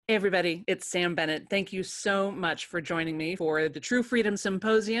Hey everybody, it's Sam Bennett. Thank you so much for joining me for the True Freedom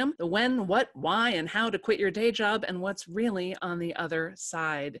Symposium, the when, what, why, and how to quit your day job and what's really on the other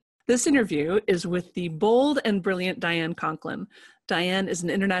side. This interview is with the bold and brilliant Diane Conklin. Diane is an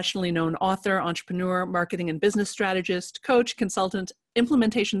internationally known author, entrepreneur, marketing and business strategist, coach, consultant,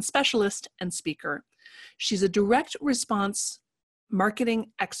 implementation specialist, and speaker. She's a direct response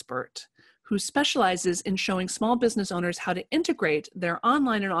marketing expert who specializes in showing small business owners how to integrate their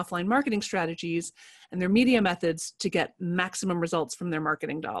online and offline marketing strategies and their media methods to get maximum results from their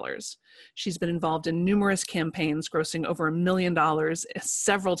marketing dollars. She's been involved in numerous campaigns, grossing over $1 million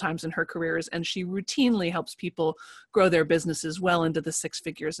several times in her careers, and she routinely helps people grow their businesses well into the six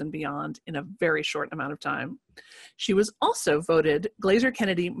figures and beyond in a very short amount of time. She was also voted Glazer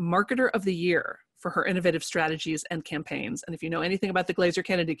Kennedy Marketer of the Year for her innovative strategies and campaigns. And if you know anything about the Glazer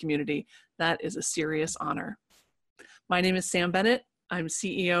Kennedy community, that is a serious honor. My name is Sam Bennett. I'm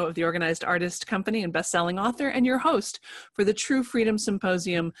CEO of the Organized Artist Company and best-selling author, and your host for the True Freedom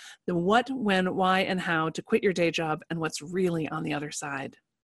Symposium, the what, when, why, and how to quit your day job and what's really on the other side.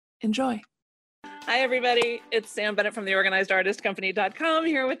 Enjoy. Hi, everybody. It's Sam Bennett from the OrganizedArtistCompany.com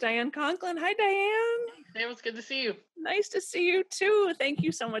here with Diane Conklin. Hi, Diane. Sam, it's good to see you. Nice to see you, too. Thank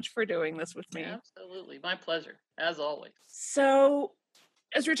you so much for doing this with me. Absolutely. My pleasure, as always. So,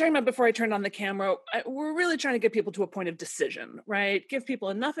 as we were talking about before I turned on the camera, we're really trying to get people to a point of decision, right? Give people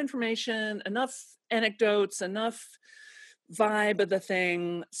enough information, enough anecdotes, enough vibe of the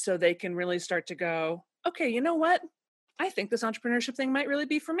thing so they can really start to go, okay, you know what? I think this entrepreneurship thing might really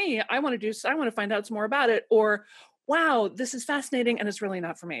be for me. I want to find out some more about it. Or, wow, this is fascinating and it's really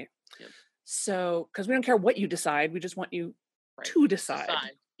not for me. Yep. So, because we don't care what you decide, we just want you to decide.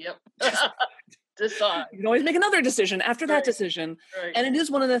 Yep. Decide. You can always make another decision after that decision. Right. And it is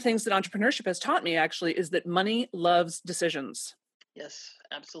one of the things that entrepreneurship has taught me, actually, is that money loves decisions. Yes,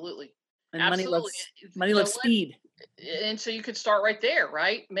 absolutely. And money loves speed. And so you could start right there,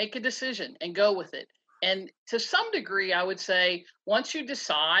 right? Make a decision and go with it. And to some degree, I would say, once you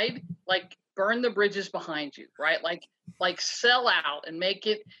decide, like, burn the bridges behind you, right? Like sell out and make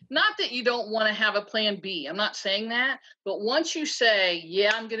it, not that you don't want to have a plan B. I'm not saying that. But once you say,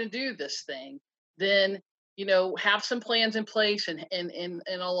 yeah, I'm going to do this thing, then, have some plans in place and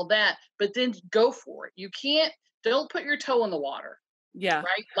all of that, but then go for it. Don't put your toe in the water. Yeah.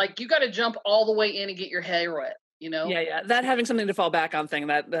 Right. Like, you got to jump all the way in and get your head wet. Yeah. That having something to fall back on thing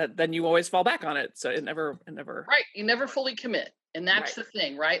that then you always fall back on it. So it never. Right. You never fully commit. And that's the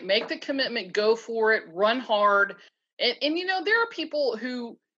thing, right? Make the commitment, go for it, run hard. And there are people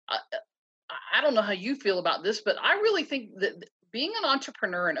who, I don't know how you feel about this, but I really think that being an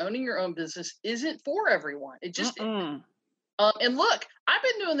entrepreneur and owning your own business isn't for everyone. It just, and look, I've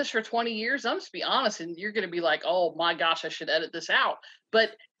been doing this for 20 years. I'm just be honest, and you're going to be like, oh my gosh, I should edit this out.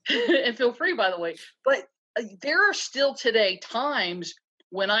 But, and feel free, by the way, but there are still today times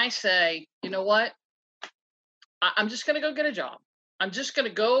when I say, you know what? I'm just going to go get a job. I'm just going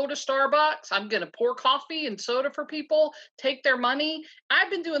to go to Starbucks. I'm going to pour coffee and soda for people, take their money.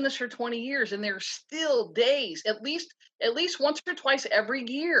 I've been doing this for 20 years, and there's still days, at least once or twice every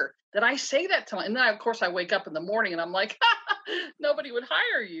year, that I say that to and then, of course, I wake up in the morning and I'm like, nobody would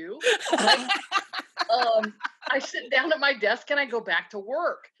hire you. I sit down at my desk and I go back to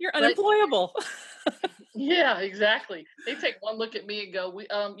work. You're unemployable. Yeah, exactly. They take one look at me and go,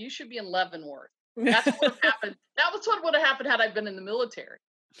 you should be in Leavenworth. That's what happened. That was what would have happened had I been in the military.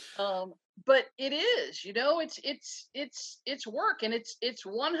 But it is, it's work, and it's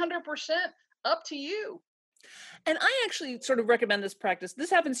 100% up to you. And I actually sort of recommend this practice. This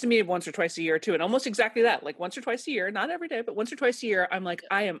happens to me once or twice a year too, and almost exactly that. Like once or twice a year, not every day, but once or twice a year, I'm like,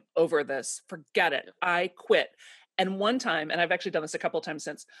 I am over this. Forget it. I quit. And one time, and I've actually done this a couple of times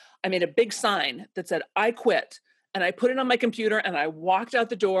since, I made a big sign that said, I quit. And I put it on my computer and I walked out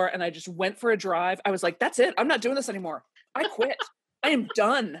the door and I just went for a drive. I was like, that's it. I'm not doing this anymore. I quit. I am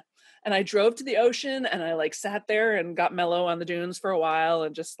done. And I drove to the ocean and I sat there and got mellow on the dunes for a while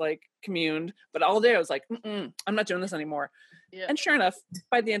and just communed. But all day I was like, I'm not doing this anymore. Yeah. And sure enough,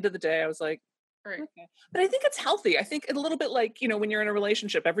 by the end of the day, I was like, right. Okay. But I think it's healthy. I think it's a little bit like, when you're in a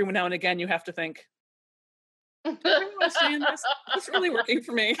relationship, every now and again, you have to think, do I really want to stay in this? It's really working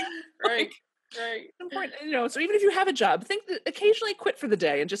for me. Right. Right. Important, so even if you have a job, occasionally quit for the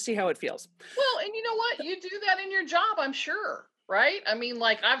day and just see how it feels. Well, and you know what? You do that in your job, I'm sure. Right. I mean,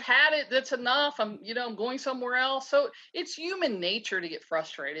 I've had it. That's enough. I'm going somewhere else. So it's human nature to get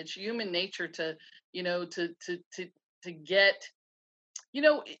frustrated. It's human nature to get,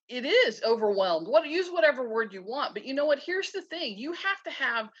 it is overwhelmed. Use whatever word you want. But you know what? Here's the thing. You have to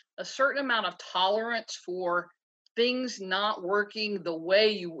have a certain amount of tolerance for things not working the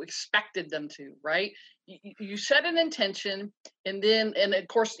way you expected them to, right? You set an intention, and then, and of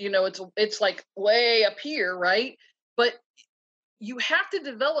course, it's like way up here, right? But you have to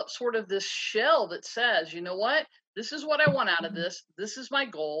develop sort of this shell that says, you know what, this is what I want out of this. This is my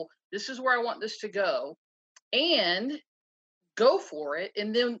goal. This is where I want this to go, and go for it,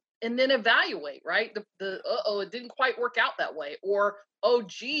 and then evaluate, right? The it didn't quite work out that way, or oh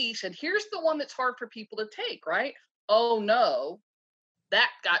geez, and here's the one that's hard for people to take, right? Oh no, that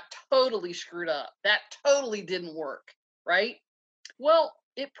got totally screwed up. That totally didn't work, right? Well,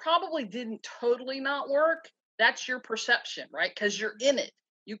 it probably didn't totally not work. That's your perception, right? Because you're in it.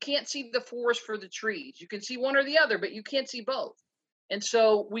 You can't see the forest for the trees. You can see one or the other, but you can't see both. And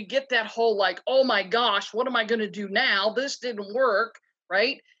so we get that whole like, oh my gosh, what am I going to do now? This didn't work,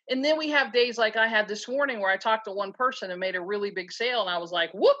 right? And then we have days like I had this morning where I talked to one person and made a really big sale, and I was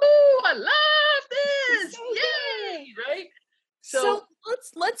like, woohoo, I love this. Yay, right? So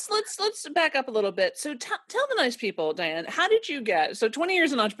let's back up a little bit. So tell the nice people, Diane, how did you get, so 20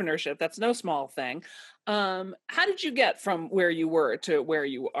 years in entrepreneurship, that's no small thing. How did you get from where you were to where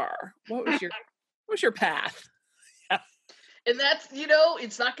you are? What was your path? And that's,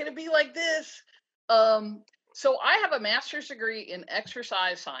 it's not going to be like this. So I have a master's degree in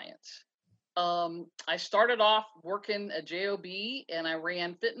exercise science. I started off working at JOB, and I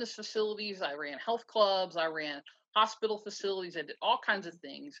ran fitness facilities. I ran health clubs. I ran hospital facilities. I did all kinds of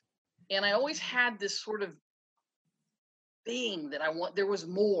things. And I always had this sort of thing that there was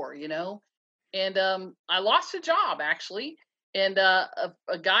more, and I lost a job actually. And a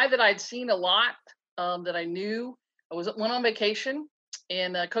guy that I'd seen a lot, that I knew, went on vacation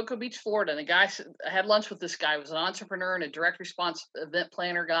in Cocoa Beach, Florida. And I had lunch with this guy. He was an entrepreneur and a direct response event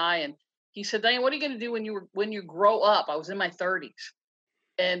planner guy. And he said, Diane, what are you going to do when you grow up? I was in my 30s.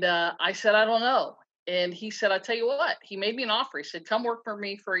 And I said, I don't know. And he said, I'll tell you what, he made me an offer. He said, come work for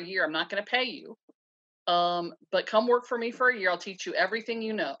me for a year. I'm not going to pay you. But come work for me for a year. I'll teach you everything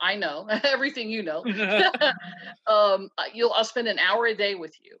you know. I know everything you know. I'll spend an hour a day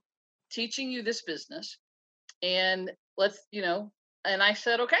with you teaching you this business. And and I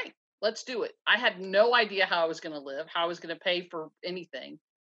said, okay, let's do it. I had no idea how I was going to live, how I was going to pay for anything.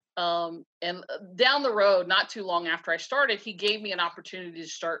 And down the road, not too long after I started, he gave me an opportunity to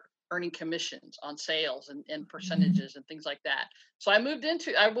start earning commissions on sales and percentages and things like that. So I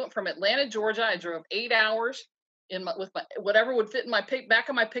went from Atlanta, Georgia. I drove 8 hours with my whatever would fit in my back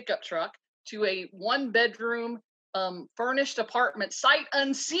of my pickup truck to a 1-bedroom furnished apartment, sight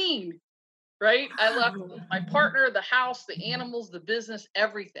unseen. Right? I left my partner, the house, the animals, the business,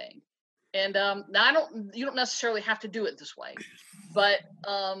 everything. And now you don't necessarily have to do it this way, but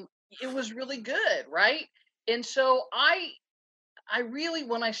it was really good, right? And so I really,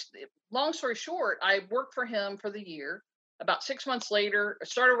 long story short, I worked for him for the year. About 6 months later, I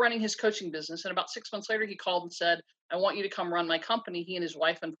started running his coaching business. And about 6 months later, he called and said, I want you to come run my company. He and his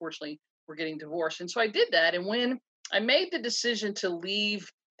wife, unfortunately, were getting divorced. And so I did that. And when I made the decision to leave,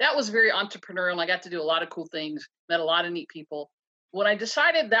 that was very entrepreneurial. And I got to do a lot of cool things, met a lot of neat people. When I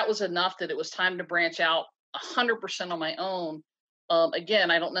decided that was enough, that it was time to branch out 100% on my own, again,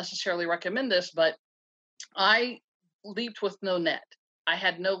 I don't necessarily recommend this, but I leaped with no net. I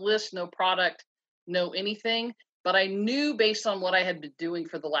had no list, no product, no anything, but I knew based on what I had been doing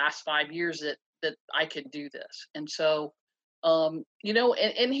for the last 5 years that I could do this. And so, and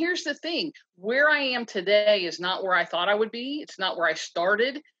here's the thing, where I am today is not where I thought I would be. It's not where I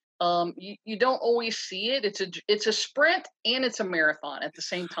started. You don't always see it. It's a sprint and it's a marathon at the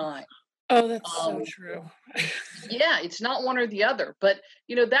same time. Oh, that's so true. Yeah, it's not one or the other, but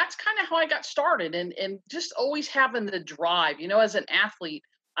that's kind of how I got started, and just always having the drive. As an athlete,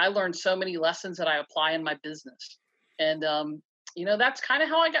 I learned so many lessons that I apply in my business, and that's kind of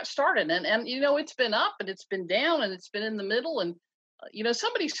how I got started. And it's been up and it's been down and it's been in the middle. And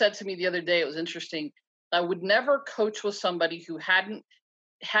somebody said to me the other day, it was interesting. I would never coach with somebody who hadn't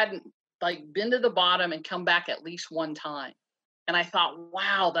like been to the bottom and come back at least one time. And I thought,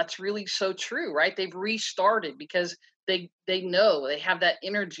 wow, that's really so true, right? They've restarted because they know, they have that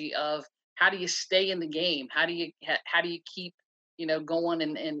energy of how do you stay in the game? How do you keep, going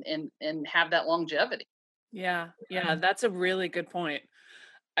and have that longevity? Yeah. That's a really good point.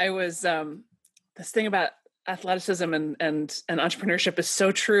 I was, this thing about athleticism and entrepreneurship is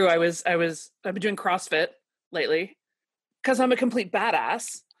so true. I've been doing CrossFit lately because I'm a complete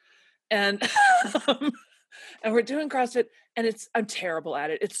badass, and and we're doing CrossFit, and I'm terrible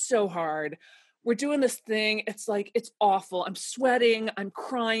at it. It's so hard. We're doing this thing. It's like, it's awful. I'm sweating. I'm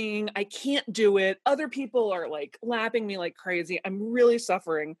crying. I can't do it. Other people are like lapping me like crazy. I'm really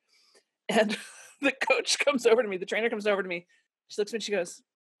suffering. And the coach comes over to me, the trainer comes over to me. She looks at me and she goes,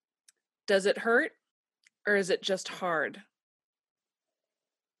 "Does it hurt or is it just hard?"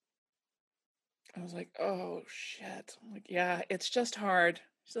 I was like, "Oh shit." I'm like, "Yeah, it's just hard."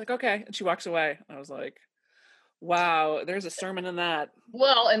 She's like, "Okay." And she walks away. I was like, wow, there's a sermon in that.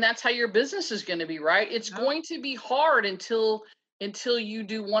 Well, and that's how your business is going to be, right? It's Yeah. going to be hard until you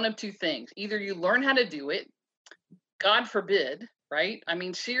do one of two things. Either you learn how to do it, God forbid, right? I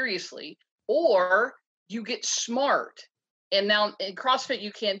mean, seriously, or you get smart. And now in CrossFit,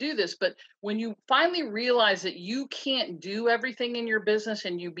 you can't do this, but when you finally realize that you can't do everything in your business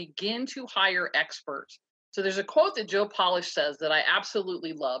and you begin to hire experts. So there's a quote that Joe Polish says that I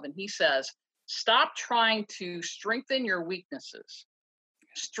absolutely love. And he says, stop trying to strengthen your weaknesses,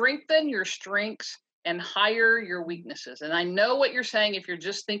 strengthen your strengths and hire your weaknesses. And I know what you're saying. If you're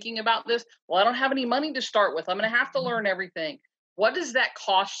just thinking about this, well, I don't have any money to start with. I'm going to have to learn everything. What does that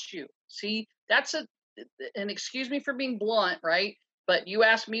cost you? See, that's and excuse me for being blunt, right? But you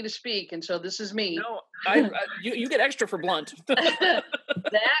asked me to speak, and so this is me. No, you get extra for blunt. That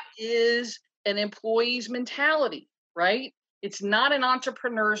is an employee's mentality, right? It's not an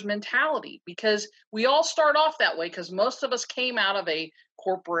entrepreneur's mentality, because we all start off that way because most of us came out of a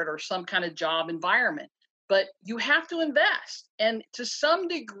corporate or some kind of job environment. But you have to invest. And to some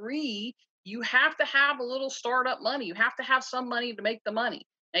degree, you have to have a little startup money. You have to have some money to make the money.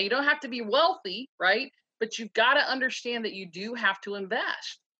 Now, you don't have to be wealthy, right? But you've got to understand that you do have to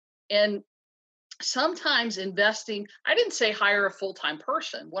invest. And sometimes investing, I didn't say hire a full-time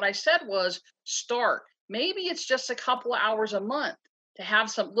person. What I said was start. Maybe it's just a couple of hours a month to have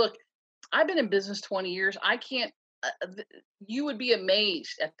some. Look, I've been in business 20 years. I can't, you would be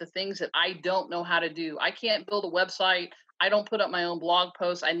amazed at the things that I don't know how to do. I can't build a website. I don't put up my own blog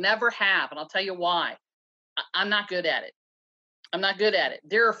posts. I never have. And I'll tell you why. I'm not good at it. I'm not good at it.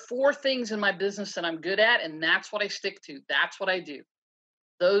 There are 4 things in my business that I'm good at, and that's what I stick to. That's what I do.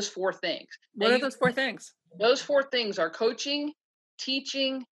 Those 4 things. What are those 4 things? Those 4 things are coaching,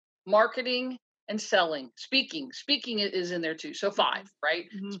 teaching, marketing, and selling. Speaking is in there too. So 5, right?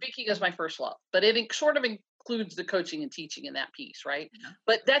 Mm-hmm. Speaking is my first love, but it sort of includes the coaching and teaching in that piece, right? Yeah.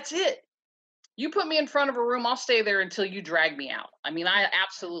 But that's it. You put me in front of a room, I'll stay there until you drag me out. I mean, I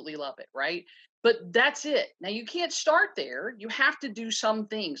absolutely love it, right? But that's it. Now, you can't start there. You have to do some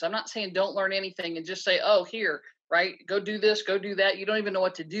things. I'm not saying don't learn anything and just say, oh, here, right? Go do this, go do that. You don't even know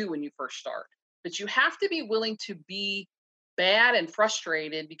what to do when you first start. But you have to be willing to be bad and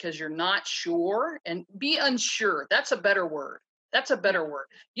frustrated because you're not sure, and be unsure. That's a better word. That's a better word.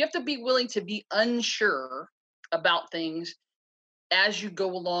 You have to be willing to be unsure about things as you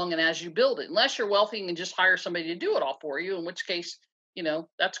go along and as you build it, unless you're wealthy and can just hire somebody to do it all for you, in which case,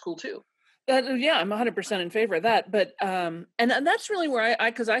 that's cool too. Yeah, I'm 100% in favor of that. But, and that's really where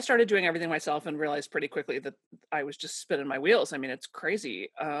because I started doing everything myself and realized pretty quickly that I was just spinning my wheels. I mean, it's crazy.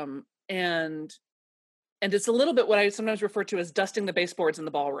 And it's a little bit what I sometimes refer to as dusting the baseboards in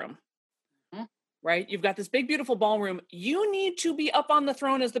the ballroom, right? You've got this big, beautiful ballroom. You need to be up on the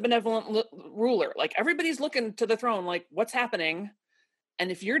throne as the benevolent ruler. Like, everybody's looking to the throne, like, what's happening?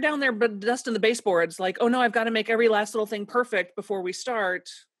 And if you're down there dusting the baseboards, like, oh no, I've got to make every last little thing perfect before we start.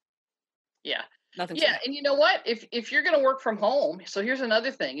 Yeah. Nothing's yeah. And you know what? If you're going to work from home, so here's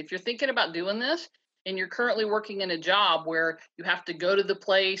another thing. If you're thinking about doing this and you're currently working in a job where you have to go to the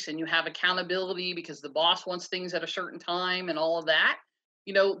place and you have accountability because the boss wants things at a certain time and all of that,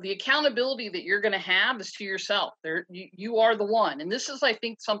 the accountability that you're going to have is to yourself. You are the one. And this is, I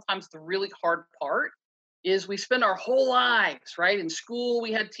think, sometimes the really hard part is we spend our whole lives, right? In school,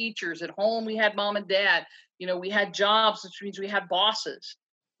 we had teachers. At home, we had mom and dad. We had jobs, which means we had bosses.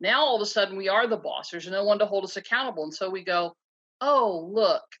 Now, all of a sudden, we are the boss. There's no one to hold us accountable. And so we go, oh,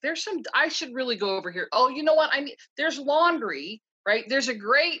 look, I should really go over here. Oh, you know what? There's laundry, right? There's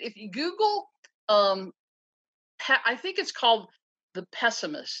if you Google, I think it's called The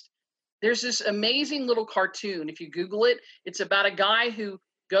Pessimist. There's this amazing little cartoon. If you Google it, it's about a guy who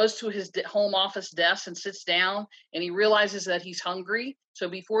goes to his home office desk and sits down, and he realizes that he's hungry. So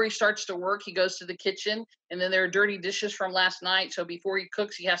before he starts to work, he goes to the kitchen, and then there are dirty dishes from last night. So before he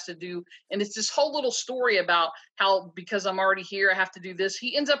cooks, he has to do, and it's this whole little story about how, because I'm already here, I have to do this.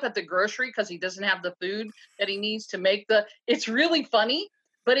 He ends up at the grocery because he doesn't have the food that he needs to make it's really funny,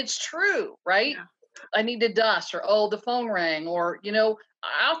 but it's true, right? Yeah. I need to dust, or, oh, the phone rang, or,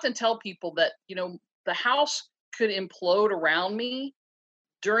 I often tell people that, the house could implode around me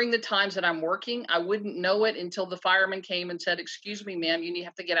during the times that I'm working. I wouldn't know it until the fireman came and said, excuse me, ma'am, you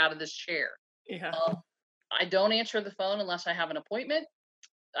have to get out of this chair. Yeah. I don't answer the phone unless I have an appointment.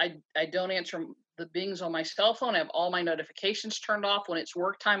 I don't answer the bings on my cell phone. I have all my notifications turned off. When it's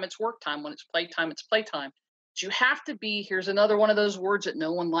work time, it's work time. When it's playtime, it's playtime. But you have to be, here's another one of those words that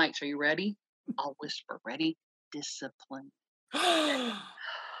no one likes. Are you ready? I'll whisper. Ready? Discipline.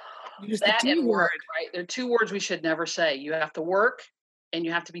 Use the That D and word. work, right? They're two words we should never say. You have to work and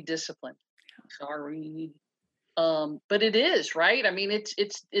you have to be disciplined. Sorry. But it is, right? I mean, I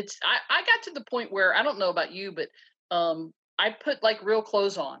got to the point where I don't know about you, but I put like real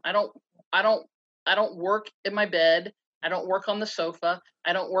clothes on. I don't I don't work in my bed. I don't work on the sofa.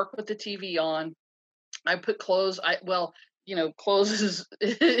 I don't work with the TV on. I put clothes. Clothes is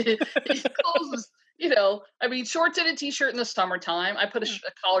clothes is, I mean, shorts and a t-shirt in the summertime. I put a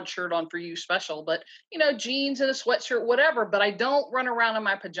collared shirt on for you special, but jeans and a sweatshirt, whatever. But I don't run around in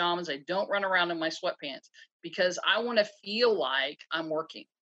my pajamas. I don't run around in my sweatpants because I want to feel like I'm working.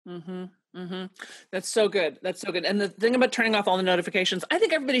 Mm-hmm. Mm-hmm. That's so good. That's so good. And the thing about turning off all the notifications, I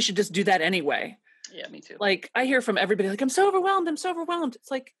think everybody should just do that anyway. Yeah, me too. Like I hear from everybody like, I'm so overwhelmed. I'm so overwhelmed. It's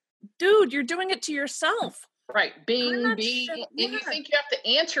like, dude, you're doing it to yourself. Right. Bing, bing. And you think you have to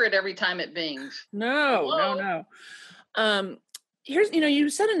answer it every time it bings. No. Here's, you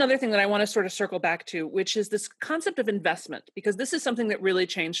said another thing that I want to sort of circle back to, which is this concept of investment, because this is something that really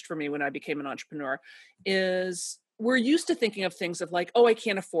changed for me when I became an entrepreneur, is we're used to thinking of things of like, oh, I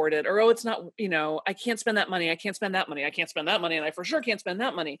can't afford it, or, oh, it's not, I can't spend that money. I can't spend that money. I can't spend that money. And I for sure can't spend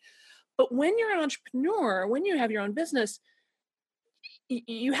that money. But when you're an entrepreneur, when you have your own business,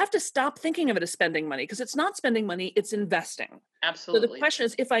 you have to stop thinking of it as spending money, because it's not spending money, it's investing. Absolutely. So the question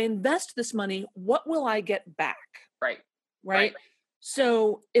is, if I invest this money, what will I get back? Right.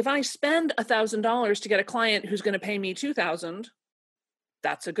 So if I spend $1,000 to get a client who's going to pay me $2,000,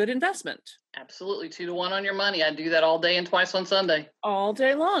 that's a good investment. Absolutely. 2 to 1 on your money. I do that all day and twice on Sunday. All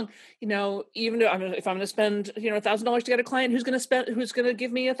day long. Even if I'm going to spend, $1,000 to get a client who's going to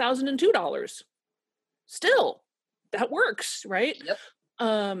give me $1,002, still that works, right? Yep.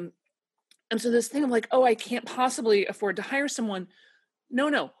 And so this thing of like, oh, I can't possibly afford to hire someone.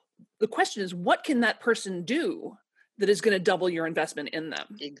 No. The question is, what can that person do that is going to double your investment in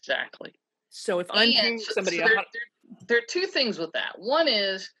them? Exactly. So if I'm paying somebody, there are two things with that. One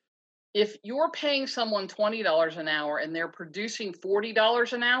is, if you're paying someone $20 an hour and they're producing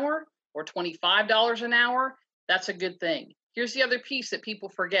 $40 an hour or $25 an hour, that's a good thing. Here's the other piece that people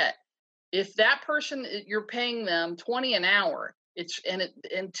forget. If that person, you're paying them $20 an hour,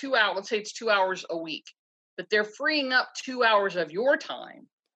 in 2 hours, let's say it's 2 hours a week, but they're freeing up 2 hours of your time.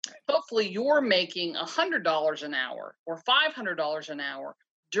 Hopefully you're making $100 an hour or $500 an hour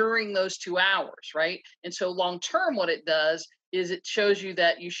during those 2 hours, right? And so long term, what it does is it shows you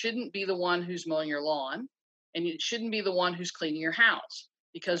that you shouldn't be the one who's mowing your lawn, and you shouldn't be the one who's cleaning your house,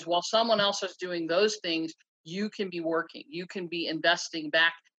 because while someone else is doing those things, you can be working, you can be investing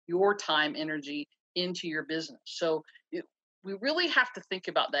back your time, energy into your business. So we really have to think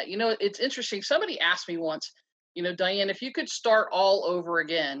about that. It's interesting. Somebody asked me once, Diane, if you could start all over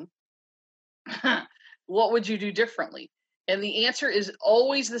again, what would you do differently? And the answer is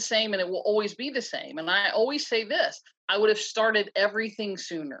always the same, and it will always be the same. And I always say this: I would have started everything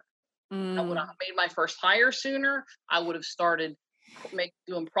sooner. I would have made my first hire sooner. I would have started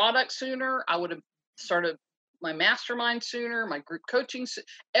doing products sooner. I would have started my mastermind sooner, my group coaching,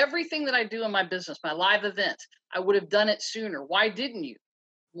 everything that I do in my business, my live events, I would have done it sooner. Why didn't you?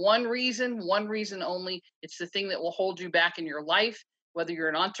 One reason only. It's the thing that will hold you back in your life, whether you're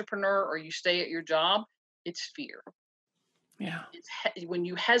an entrepreneur or you stay at your job. It's fear. Yeah. When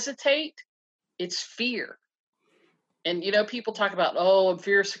you hesitate, it's fear. And, people talk about,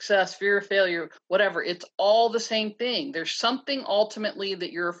 fear of success, fear of failure, whatever. It's all the same thing. There's something ultimately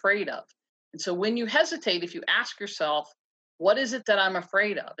that you're afraid of. And so when you hesitate, if you ask yourself, what is it that I'm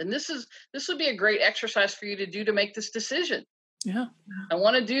afraid of? And this would be a great exercise for you to do to make this decision. Yeah. I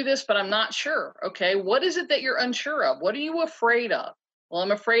want to do this, but I'm not sure. Okay. What is it that you're unsure of? What are you afraid of? Well,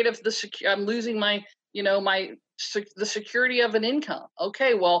 I'm afraid of I'm losing my, the security of an income.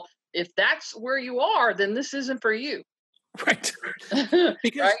 Okay. Well, if that's where you are, then this isn't for you. Right. Because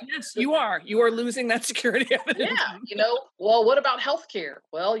right? Yes, you are losing that security of it. Yeah. Well, what about healthcare?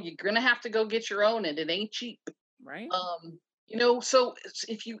 Well, you're going to have to go get your own, and it ain't cheap. Right. So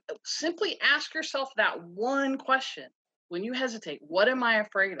if you simply ask yourself that one question, when you hesitate, what am I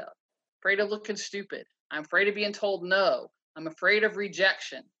afraid of? Afraid of looking stupid. I'm afraid of being told no. I'm afraid of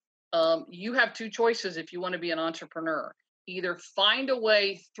rejection. You have two choices if you want to be an entrepreneur. Either find a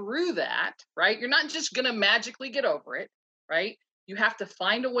way through that, right? You're not just going to magically get over it, right? You have to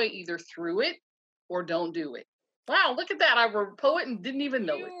find a way either through it or don't do it. Wow, look at that. I wrote poet and didn't even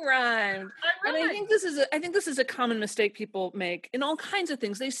know it. You rhymed. I And I rhymed. think this is a common mistake people make in all kinds of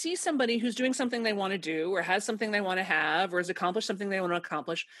things. They see somebody who's doing something they want to do, or has something they want to have, or has accomplished something they want to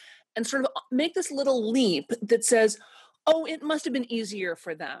accomplish, and sort of make this little leap that says, oh, it must have been easier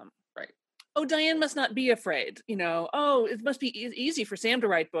for them. Right. Oh, Diane must not be afraid. Oh, it must be easy for Sam to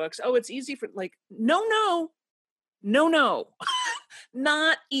write books. Oh, it's easy for, like, no.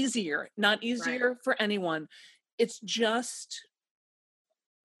 Not easier. Not easier Right. for anyone. It's just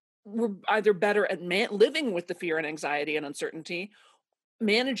we're either better at living with the fear and anxiety and uncertainty,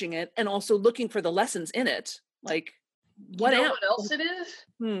 managing it, and also looking for the lessons in it. Like, What else it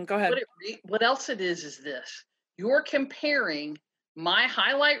is? Go ahead. What else it is this. You're comparing my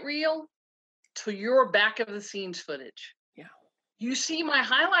highlight reel to your back of the scenes footage. Yeah. You see my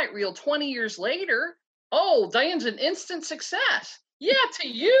highlight reel 20 years later. Oh, Diane's an instant success. Yeah, to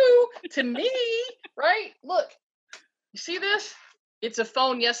you, to me, right? Look, you see this? It's a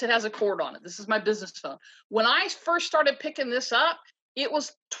phone. Yes, it has a cord on it. This is my business phone. When I first started picking this up, it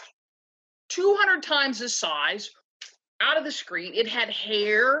was 200 times the size, out of the screen. It had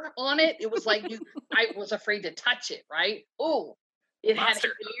hair on it. It was like I was afraid to touch it, right? Oh, it Monster.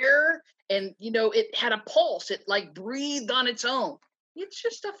 had hair, and it had a pulse. It like breathed on its own. It's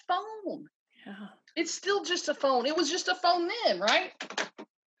just a phone. Yeah. It's still just a phone. It was just a phone then, right?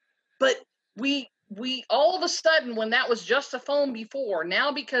 But we all of a sudden, when that was just a phone before,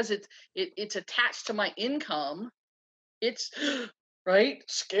 now because it's attached to my income, it's right?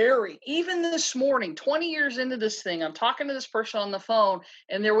 Scary. Even this morning, 20 years into this thing, I'm talking to this person on the phone,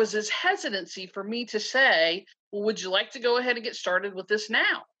 and there was this hesitancy for me to say, well, would you like to go ahead and get started with this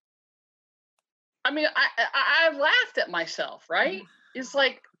now? I mean, I laughed at myself, right? It's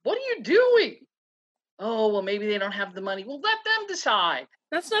like, what are you doing? Oh, well, maybe they don't have the money. Well, let them decide.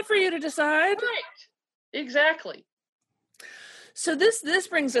 That's not for you to decide. Right. Exactly. So this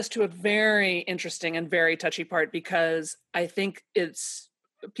brings us to a very interesting and very touchy part, because I think it's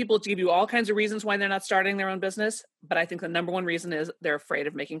people give you all kinds of reasons why they're not starting their own business, but I think the number one reason is they're afraid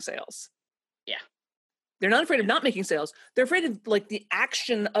of making sales. Yeah. They're not afraid of not making sales. They're afraid of like the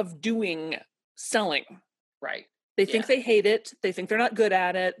action of selling. Right. They think they hate it. They think they're not good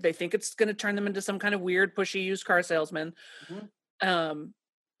at it. They think it's going to turn them into some kind of weird, pushy used car salesman. Mm-hmm.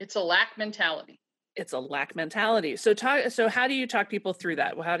 It's a lack mentality. It's a lack mentality. So how do you talk people through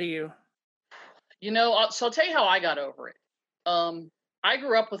that? How do you? So I'll tell you how I got over it. I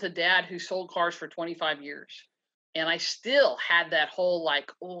grew up with a dad who sold cars for 25 years, and I still had that whole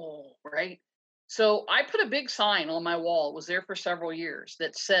right? So I put a big sign on my wall. It was there for several years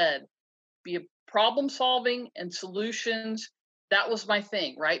that said, be a problem solving and solutions. That was my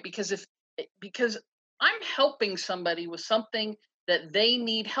thing, right? Because I'm helping somebody with something that they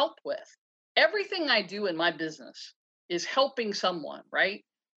need help with. Everything I do in my business is helping someone, right?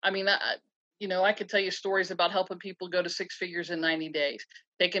 I mean, I could tell you stories about helping people go to 6 figures in 90 days,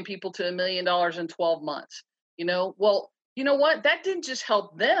 taking people to $1 million in 12 months. Well, you know what? That didn't just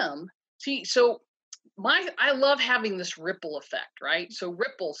help them. See, so I love having this ripple effect, right? So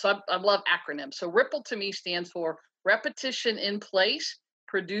Ripple, I love acronyms. So Ripple to me stands for repetition in place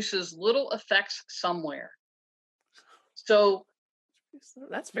produces little effects somewhere. So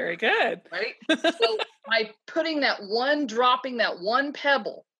that's very good. Right? So by dropping that one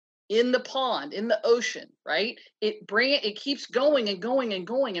pebble in the pond, in the ocean, right? It keeps going and going and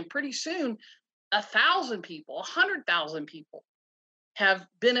going. And pretty soon 1,000 people, 100,000 people have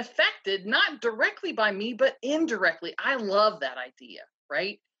been affected, not directly by me, but indirectly. I love that idea,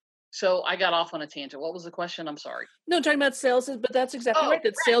 right? So I got off on a tangent. What was the question? I'm sorry. No, talking about sales, but that's exactly right.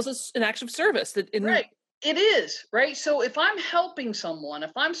 That sales is an act of service. Right. It is, right? So if I'm helping someone,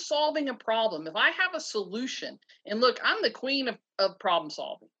 if I'm solving a problem, if I have a solution, and look, I'm the queen of problem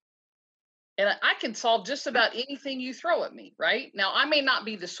solving. And I can solve just about anything you throw at me, right? Now, I may not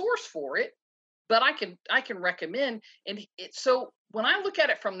be the source for it, but I can recommend. And so when I look at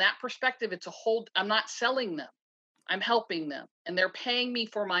it from that perspective, I'm not selling them. I'm helping them, and they're paying me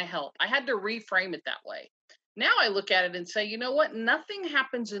for my help. I had to reframe it that way. Now I look at it and say, you know what? Nothing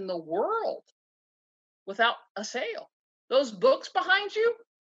happens in the world without a sale. Those books behind you,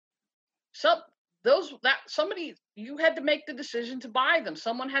 you had to make the decision to buy them.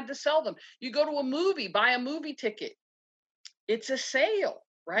 Someone had to sell them. You go to a movie, buy a movie ticket. It's a sale,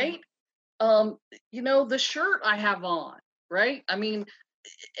 right? The shirt I have on, right? I mean,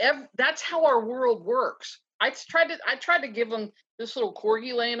 that's how our world works. I tried to give them this little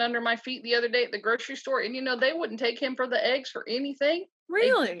corgi laying under my feet the other day at the grocery store, and they wouldn't take him for the eggs for anything.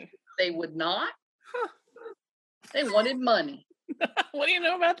 Really? They would not. Huh. They wanted money. What do you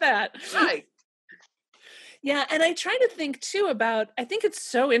know about that? Right. Yeah, and I try to think too about, I think it's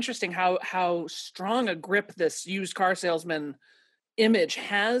so interesting how strong a grip this used car salesman image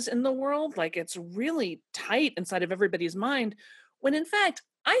has in the world. Like it's really tight inside of everybody's mind. When in fact,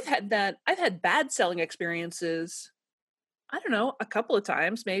 I've had bad selling experiences, I don't know, a couple of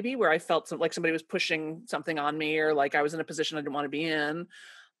times maybe where I felt like somebody was pushing something on me or like I was in a position I didn't want to be in.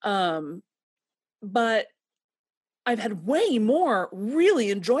 Um, but I've had way more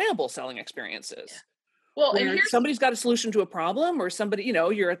really enjoyable selling Yeah. experiences Well, and where here's somebody's got a solution to a problem, or somebody,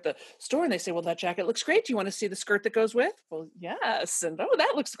 you're at the store and they say, well, that jacket looks great. Do you want to see the skirt that goes with? Well, yes. And oh,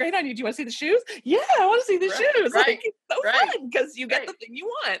 that looks great on you. Do you want to see the shoes? Yeah, I want to see the right, shoes. Like right, it's so right, fun because you get right. the thing you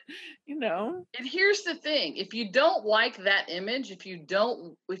want, you know? And here's the thing, if you don't like that image, if you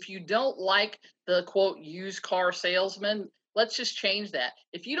don't like the quote used car salesman, let's just change that.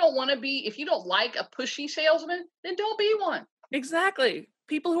 If you don't like a pushy salesman, then don't be one. Exactly.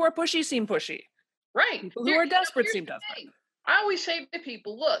 People who are pushy seem pushy. Right. People who are desperate Here's seem the desperate. thing. I always say to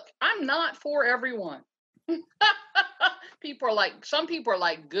people, look, I'm not for everyone. Some people are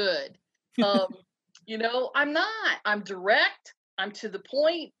like, good. Um, I'm not. I'm direct. I'm to the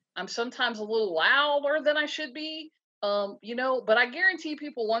point. I'm sometimes a little louder than I should be. But I guarantee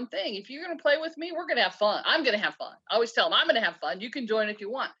people one thing: if you're going to play with me, we're going to have fun. I'm going to have fun. I always tell them I'm going to have fun. You can join if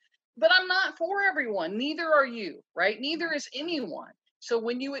you want, but I'm not for everyone. Neither are you, right? Neither is anyone. So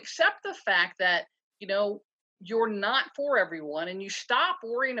when you accept the fact that you know you're not for everyone and you stop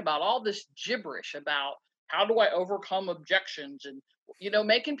worrying about all this gibberish about how do I overcome objections and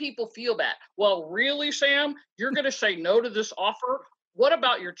making people feel bad. Well, really, Sam, you're going to say no to this offer? What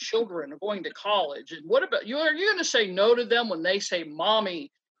about your children going to college? And what about you? Are you going to say no to them when they say,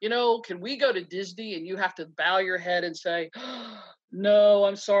 Mommy, can we go to Disney? And you have to bow your head and say, no,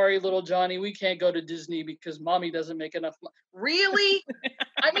 I'm sorry, little Johnny, we can't go to Disney because Mommy doesn't make enough money. Really?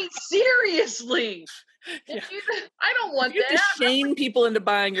 I mean, seriously. Yeah. I don't If want you have to that. shame people into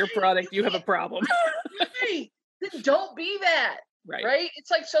buying your Right, product, you have a problem. right. Then don't be that. Right. Right?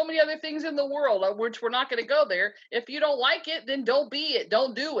 It's like so many other things in the world, which we're not going to go there. If you don't like it, then don't be it.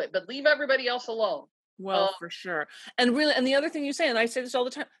 Don't do it. But leave everybody else alone. Well, Uh, for sure. And really, and the other thing you say, and I say this all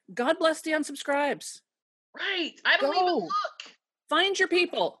the time, God bless the unsubscribes. right. I don't even Go. look. Find your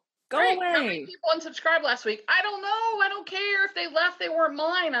people. Go Right. How many away. people unsubscribed last week? I don't know. I don't care if they left. They weren't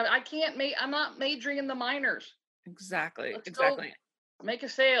mine. I can't make. I'm not majoring in the minors. Exactly. Let's go Exactly. make a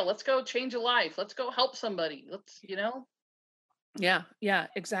sale. Let's go change a life. Let's go help somebody. Let's. Yeah. Yeah.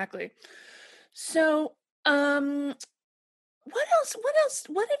 Exactly. So, um, what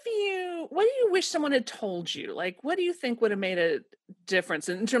do you wish someone had told you? Like, what do you think would have made a difference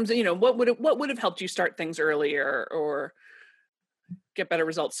in terms of, what would have helped you start things earlier or get better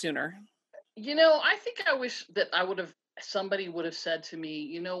results sooner? I think I wish that somebody would have said to me,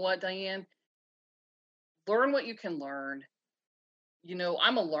 you know what, Diane, learn what you can learn.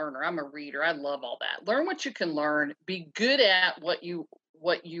 I'm a learner. I'm a reader. I love all that. Learn what you can learn. Be good at what you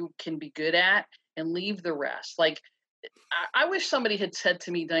can be good at, and leave the rest. Like I wish somebody had said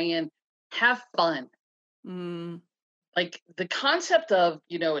to me, Diane, have fun. Mm, Like the concept of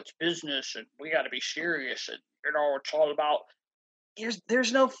it's business and we got to be serious and it's all about.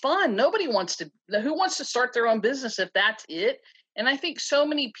 There's no fun. Nobody wants to. Who wants to start their own business if that's it? And I think so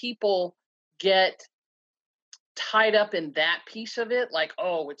many people get tied up in that piece of it, like,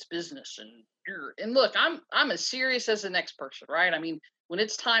 oh, it's business and look, I'm as serious as the next person, right? I mean, when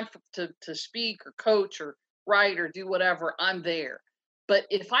it's time to speak or coach or write or do whatever, I'm there. But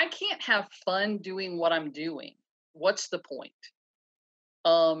if I can't have fun doing what I'm doing, what's the point?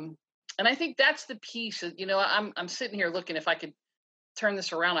 um and I think that's the piece that, I'm sitting here looking, if I could turn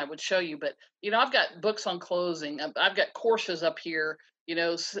this around, I would show you. But I've got books on closing. I've got courses up here.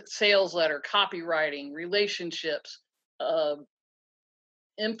 Sales letter, copywriting, relationships, uh,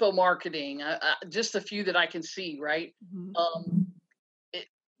 info marketing. Just a few that I can see. Right. mhm. Um, it,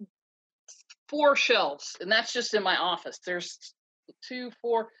 4 shelves, and that's just in my office. There's 2,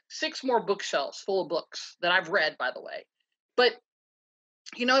 4, 6 more bookshelves full of books that I've read, by the way. But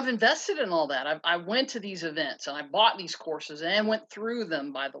I've invested in all that. I went to these events and I bought these courses and went through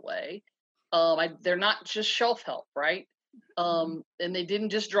them, by the way. They're not just shelf help, right? And they didn't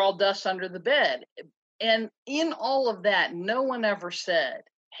just draw dust under the bed. And in all of that, no one ever said,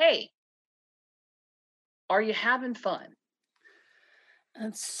 hey, are you having fun?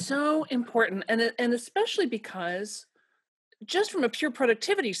 That's so important, and especially because just from a pure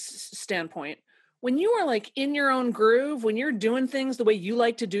productivity standpoint, when you are like in your own groove, when you're doing things the way you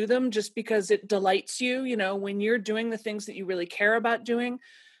like to do them, just because it delights you, when you're doing the things that you really care about doing,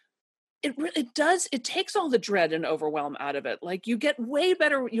 it does, it takes all the dread and overwhelm out of it. Like you get way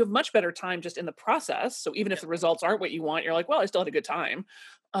better, you have much better time just in the process. So even if the results aren't what you want, you're like, well, I still had a good time.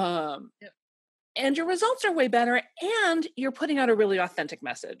 Um, Yep. and your results are way better, and you're putting out a really authentic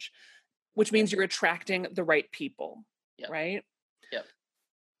message, which means you're attracting the right people. Yep. Right? Yep.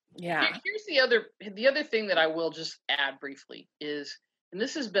 Yeah. Here's the other thing that I will just add briefly is, and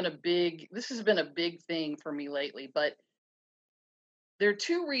this has been a big thing for me lately, but there are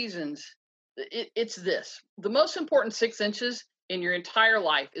two reasons. It's this: the most important 6 inches in your entire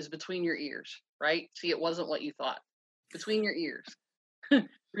life is between your ears, right? See, it wasn't what you thought. Between your ears.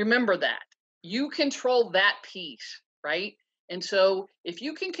 Remember that. You control that piece, right? And so if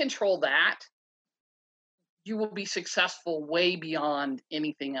you can control that, you will be successful way beyond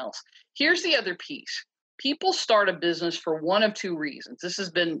anything else. Here's the other piece. People start a business for one of two reasons. This has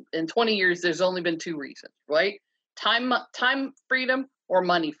been in 20 years, there's only been two reasons, right? Time freedom or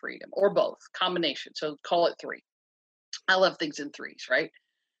money freedom, or both, combination. So call it three. I love things in threes, right?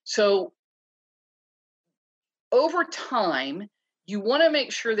 So over time, you want to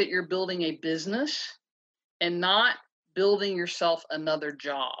make sure that you're building a business and not building yourself another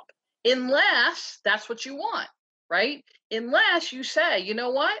job, unless that's what you want, right? Unless you say, you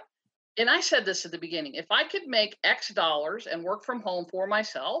know what? And I said this at the beginning, if I could make X dollars and work from home for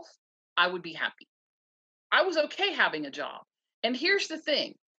myself, I would be happy. I was okay having a job. And here's the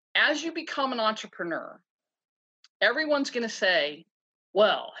thing, as you become an entrepreneur, everyone's going to say,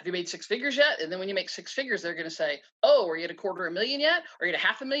 well, have you made six figures yet? And then when you make six figures, they're going to say, oh, are you at $250,000 yet? Are you at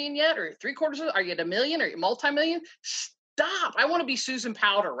 $500,000 yet? Or three-quarters of it? Are you at $1 million? Are you multi-million? Stop. I want to be Susan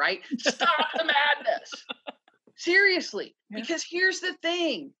Powder, right? Stop the madness. Seriously. Yeah. Because here's the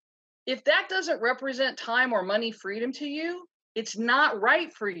thing. If that doesn't represent time or money freedom to you, it's not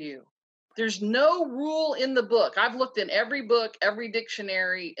right for you. There's no rule in the book. I've looked in every book, every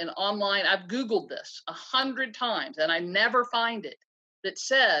dictionary, and online. I've Googled this 100 times, and I never find it that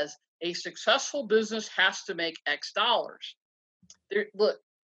says a successful business has to make X dollars. Look,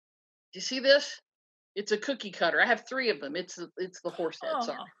 do you see this? It's a cookie cutter. I have 3 of them. It's the horse head. Oh.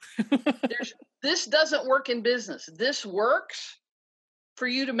 Sorry. This doesn't work in business. This works for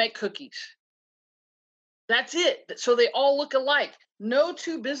you to make cookies. That's it. So they all look alike. No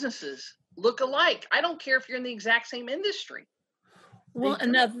two businesses look alike. I don't care if you're in the exact same industry. Well,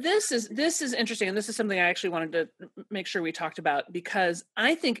 and now this is interesting, and this is something I actually wanted to make sure we talked about, because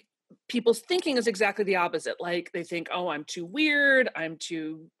I think people's thinking is exactly the opposite. Like they think, oh, I'm too weird, I'm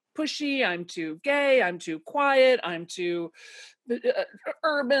too pushy, I'm too gay, I'm too quiet, I'm too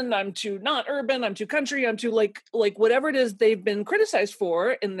urban, I'm too not urban, I'm too country, I'm too like whatever it is they've been criticized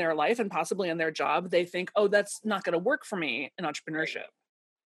for in their life and possibly in their job. They think, oh, that's not going to work for me in entrepreneurship.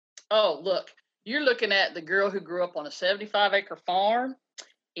 Oh, look. You're looking at the girl who grew up on a 75-acre farm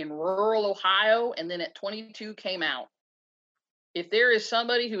in rural Ohio, and then at 22 came out. If there is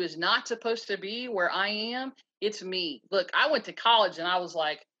somebody who is not supposed to be where I am, it's me. Look, I went to college and I was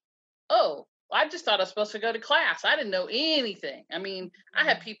like, oh, I just thought I was supposed to go to class. I didn't know anything. I mean, I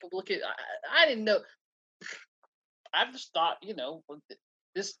had people look at, I didn't know. I just thought,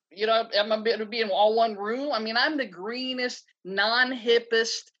 this, I'm going to be in all one room. I mean, I'm the greenest,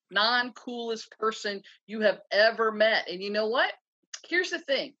 non-hippest, non-coolest person you have ever met. And you know what? Here's the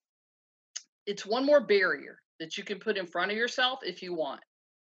thing. It's one more barrier that you can put in front of yourself if you want.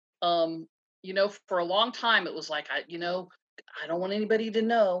 For a long time, it was like, I don't want anybody to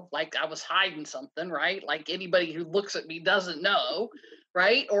know, like I was hiding something, right? Like anybody who looks at me doesn't know,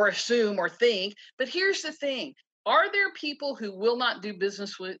 right? Or assume or think. But here's the thing. Are there people who will not do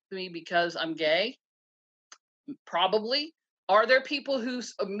business with me because I'm gay? Probably. Are there people who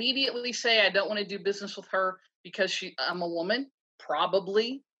immediately say, I don't want to do business with her because I'm a woman?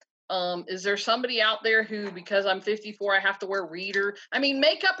 Probably. Is there somebody out there who, because I'm 54, I have to wear reader? I mean,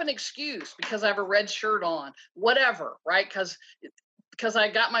 make up an excuse because I have a red shirt on, whatever, right? Because I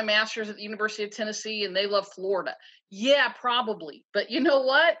got my master's at the University of Tennessee and they love Florida. Yeah, probably. But you know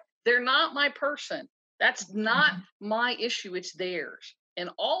what? They're not my person. That's not my issue. It's theirs. And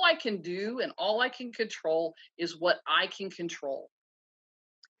all I can do and all I can control is what I can control.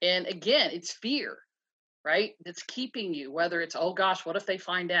 And again, it's fear, right? That's keeping you, whether it's, oh gosh, what if they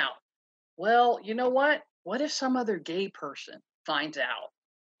find out? Well, you know what? What if some other gay person finds out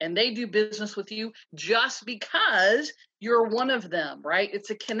and they do business with you just because you're one of them, right? It's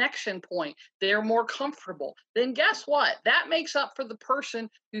a connection point. They're more comfortable. Then guess what? That makes up for the person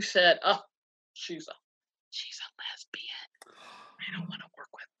who said, oh, she's a lesbian. I don't want to work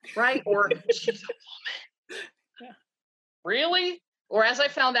with her, right? Or she's a woman. Yeah. Really? Or as I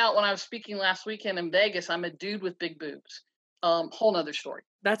found out when I was speaking last weekend in Vegas, I'm a dude with big boobs. Whole nother story.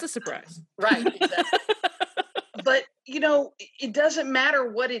 That's a surprise. Right. Exactly. But, it doesn't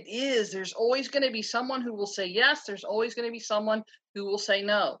matter what it is. There's always going to be someone who will say yes. There's always going to be someone who will say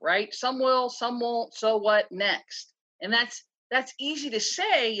no, right? Some will, some won't. So what next? And that's easy to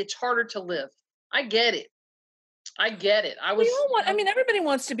say. It's harder to live. I get it. Everybody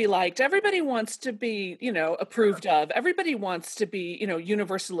wants to be liked. Everybody wants to be, approved of. Everybody wants to be,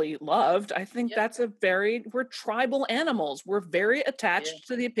 universally loved. I think Yep. we're tribal animals. We're very attached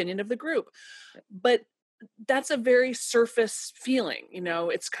to the opinion of the group. But that's a very surface feeling,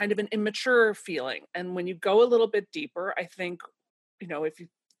 it's kind of an immature feeling. And when you go a little bit deeper, I think, this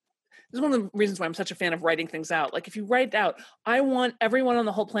is one of the reasons why I'm such a fan of writing things out. Like if you write out, I want everyone on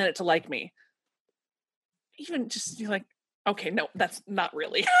the whole planet to like me, even just you're like, okay, no, that's not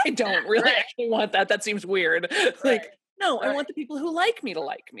really, I don't really actually want that. That seems weird. Like, no, I want the people who like me to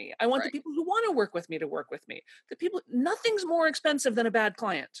like me. I want the people who want to work with me to work with me. Nothing's more expensive than a bad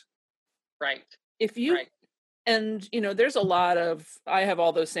client. Right. If you, and there's a lot of, I have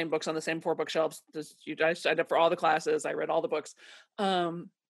all those same books on the same 4 bookshelves. I signed up for all the classes. I read all the books. And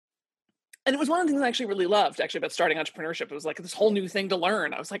it was one of the things I actually really loved about starting entrepreneurship. It was like this whole new thing to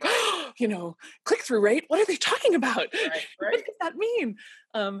learn. I was like, click-through rate. What are they talking about? Right. What does that mean?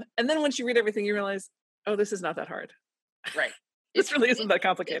 And then once you read everything, you realize, oh, this is not that hard. Right. This really isn't that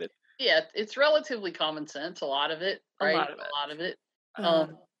complicated. It's relatively common sense. A lot of it, right? A lot of it.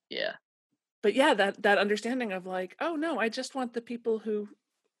 Yeah. But yeah, that understanding of like, oh no, I just want the people who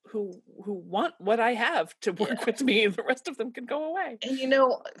want what I have to work with me. The rest of them can go away. And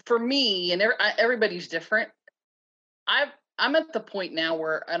for me, and everybody's different. I'm at the point now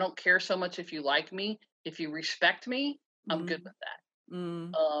where I don't care so much if you like me. If you respect me, I'm good with that.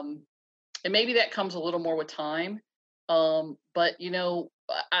 And maybe that comes a little more with time. But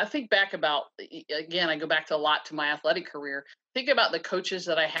I think back about, again, I go back to a lot to my athletic career. Think about the coaches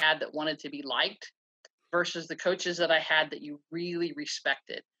that I had that wanted to be liked versus the coaches that I had that you really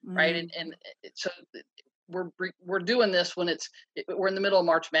respected, right? And so we're doing this when we're in the middle of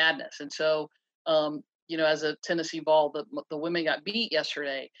March Madness, and so as a Tennessee Vol, the women got beat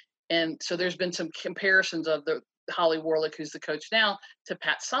yesterday, and so there's been some comparisons of the Holly Warlick, who's the coach now, to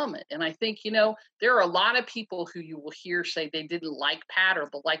Pat Summitt. And I think, there are a lot of people who you will hear say they didn't like Pat or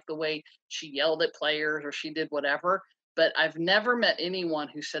like the way she yelled at players or she did whatever. But I've never met anyone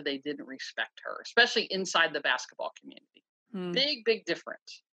who said they didn't respect her, especially inside the basketball community. Big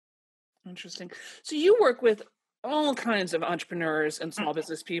difference. Interesting. So you work with all kinds of entrepreneurs and small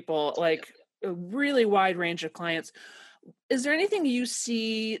business people, like a really wide range of clients. Is there anything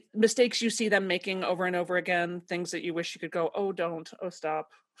mistakes you see them making over and over again, things that you wish you could go, oh, don't, oh, stop?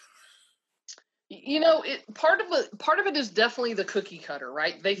 Part of it is definitely the cookie cutter,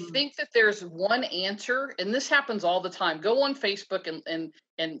 right? They think that there's one answer, and this happens all the time. Go on Facebook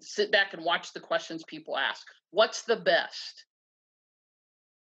and sit back and watch the questions people ask. What's the best?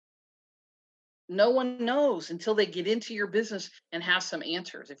 No one knows until they get into your business and have some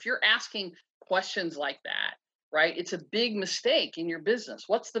answers. If you're asking questions like that, right, it's a big mistake in your business.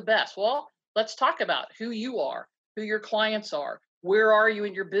 What's the best? Well, let's talk about who you are, who your clients are. Where are you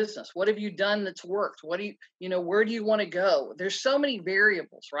in your business? What have you done that's worked? What do where do you want to go? There's so many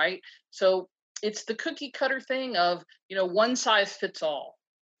variables, right? So it's the cookie cutter thing of, one size fits all.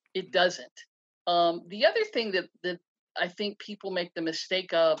 It doesn't. The other thing that I think people make the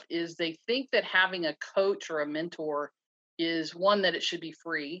mistake of is they think that having a coach or a mentor is, one, that it should be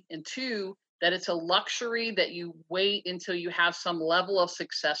free, and two, that it's a luxury that you wait until you have some level of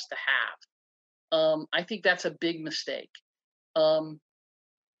success to have. I think that's a big mistake.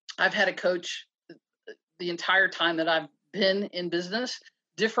 I've had a coach the entire time that I've been in business,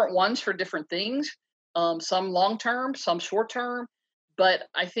 different ones for different things, some long-term, some short-term. But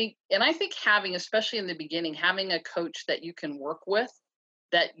I think having, especially in the beginning, having a coach that you can work with,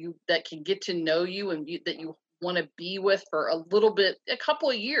 that can get to know you and that you want to be with for a couple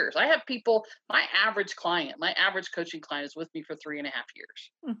of years. I have people, my average coaching client is with me for 3.5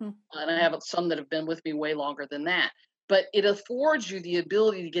 years. And I have some that have been with me way longer than that. But it affords you the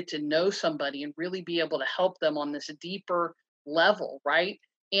ability to get to know somebody and really be able to help them on this deeper level, right?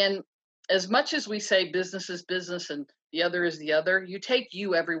 And as much as we say business is business and the other is the other, you take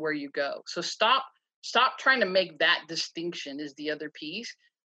you everywhere you go. So stop trying to make that distinction is the other piece.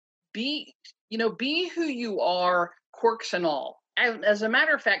 Be who you are, quirks and all. And as a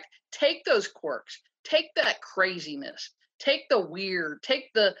matter of fact, take those quirks, take that craziness, take the weird, take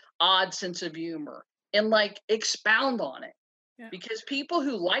the odd sense of humor, and expound on it. Yeah. Because people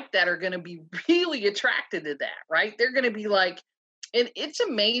who like that are going to be really attracted to that, right? They're going to be like, and it's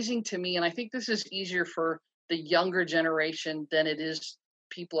amazing to me, and I think this is easier for the younger generation than it is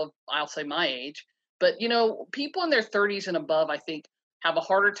people of, I'll say, my age. But, you know, people in their 30s and above, I think, have a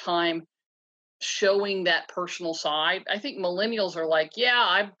harder time showing that personal side. I think millennials are like,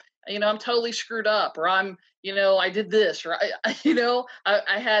 yeah, I'm totally screwed up, or I did this, or I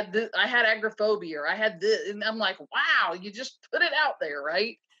had this, I had agoraphobia, or I had this, and I'm like, wow, you just put it out there,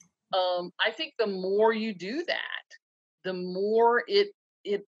 right? I think the more you do that, the more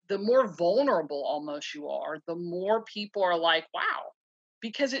the more vulnerable almost you are, the more people are like, wow,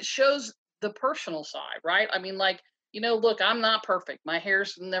 because it shows the personal side, right? I mean, like, look, I'm not perfect. My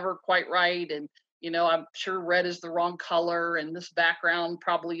hair's never quite right. And, I'm sure red is the wrong color and this background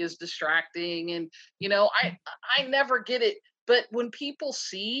probably is distracting. And, I never get it. But when people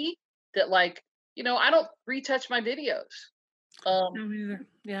see that, like, I don't retouch my videos. No, me neither.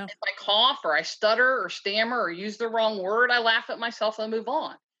 Yeah. If I cough or I stutter or stammer or use the wrong word, I laugh at myself and move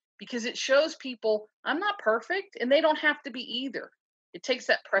on, because it shows people I'm not perfect and they don't have to be either. It takes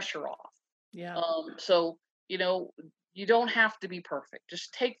that pressure off. Yeah. So, you don't have to be perfect.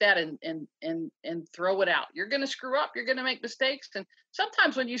 Just take that and throw it out. You're going to screw up. You're going to make mistakes. And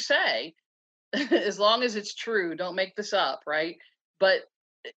sometimes when you say, as long as it's true, don't make this up, right? But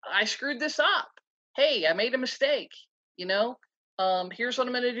I screwed this up. Hey, I made a mistake. Here's what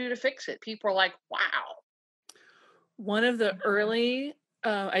I'm going to do to fix it. People are like, wow. One of the early,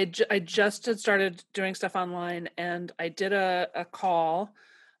 I just had started doing stuff online, and I did a call,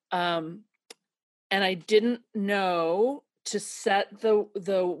 and I didn't know to set the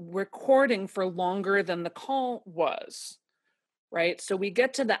recording for longer than the call was, right? So we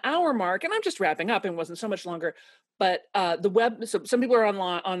get to the hour mark, and I'm just wrapping up, and it wasn't so much longer. But so some people are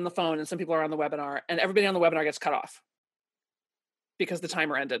on the phone, and some people are on the webinar, and everybody on the webinar gets cut off because the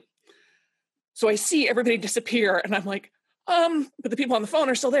timer ended. So I see everybody disappear, and I'm like, but the people on the phone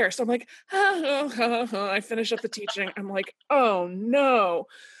are still there. So I'm like, I finish up the teaching. I'm like, oh no.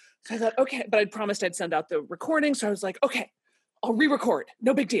 So I thought, okay, but I'd promised I'd send out the recording. So I was like, okay, I'll re-record.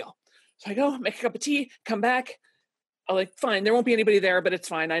 No big deal. So I go make a cup of tea, come back. I'm like, fine, there won't be anybody there, but it's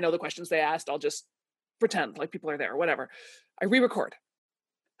fine. I know the questions they asked. I'll just pretend like people are there or whatever. I re-record.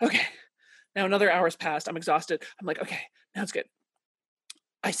 Okay. Now another hour's passed. I'm exhausted. I'm like, okay, now it's good.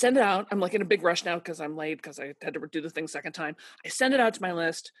 I send it out. I'm like in a big rush now because I'm late because I had to do the thing second time. I send it out to my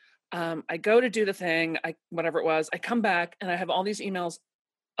list. I go to do the thing, whatever it was. I come back and I have all these emails.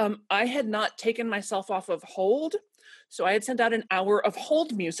 I had not taken myself off of hold, so I had sent out an hour of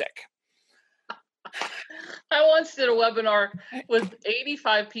hold music. I once did a webinar with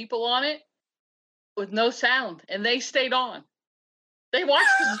 85 people on it with no sound, and they stayed on. They watched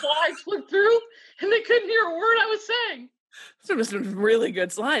the slides flip through, and they couldn't hear a word I was saying. So it was really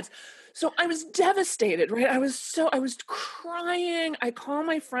good slides. So I was devastated, right? I was crying. I call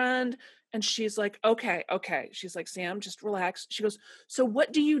my friend and she's like, okay. She's like, Sam, just relax. She goes, so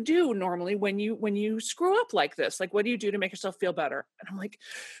what do you do normally when you screw up like this? Like, what do you do to make yourself feel better? And I'm like,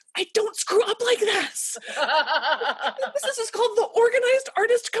 I don't screw up like this. This is called the Organized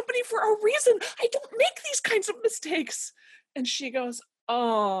Artist Company for a reason. I don't make these kinds of mistakes. And she goes,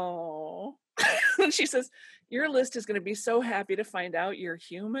 oh. And she says, your list is going to be so happy to find out you're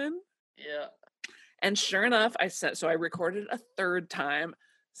human. Yeah. And sure enough, I recorded a third time,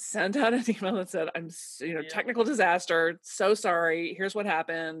 sent out an email that said, I'm, technical disaster. So sorry. Here's what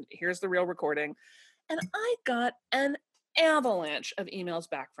happened. Here's the real recording. And I got an avalanche of emails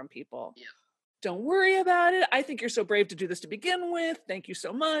back from people. Yeah. Don't worry about it. I think you're so brave to do this to begin with. Thank you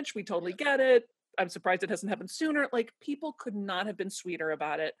so much. We totally get it. I'm surprised it hasn't happened sooner. Like, people could not have been sweeter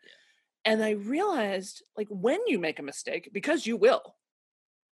about it. Yeah. And I realized, like, when you make a mistake, because you will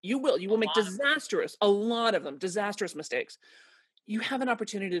make a lot of them, disastrous mistakes. You have an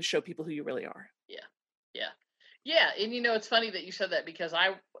opportunity to show people who you really are. Yeah. And it's funny that you said that, because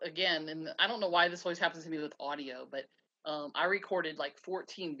I don't know why this always happens to me with audio, but I recorded like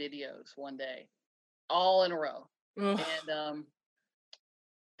 14 videos one day, all in a row. Ugh. And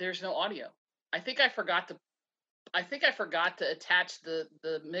there's no audio. I think I forgot to attach the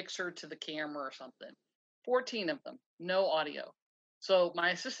mixer to the camera or something. 14 of them, no audio. So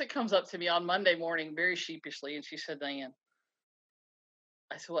my assistant comes up to me on Monday morning very sheepishly, and she said, Diane.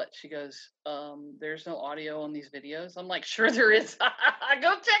 I said, what? She goes, there's no audio on these videos. I'm like, sure there is. I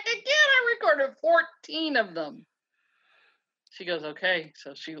go check again. I recorded 14 of them. She goes, okay.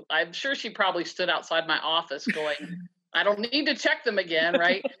 So I'm sure she probably stood outside my office going, I don't need to check them again,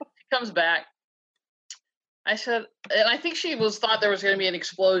 right? She comes back. I said, and I think she thought there was going to be an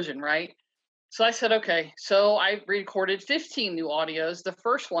explosion, right? So I said, okay. So I recorded 15 new audios. The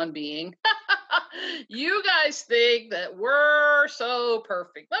first one being, you guys think that we're so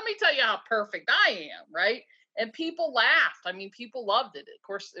perfect. Let me tell you how perfect I am, right? and people laughed. I mean, people loved it. Of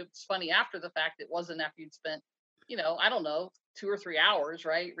course, it's funny after the fact. It wasn't after you'd spent, I don't know, 2 or 3 hours,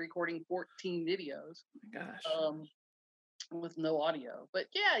 right, recording 14 videos. Oh my gosh. With no audio. But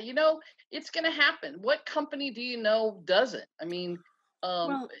yeah, it's going to happen. What company do you know doesn't? I mean,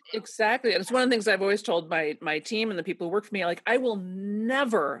 well, exactly. And it's one of the things I've always told my team and the people who work for me, like, I will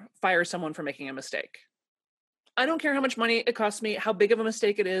never fire someone for making a mistake. I don't care how much money it costs me, how big of a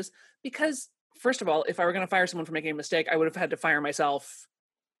mistake it is, because first of all, if I were going to fire someone for making a mistake, I would have had to fire myself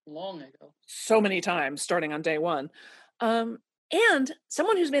long ago, so many times starting on day one. And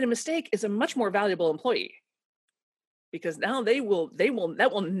someone who's made a mistake is a much more valuable employee, because now that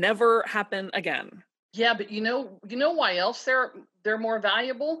will never happen again. Yeah, but you know why else they're more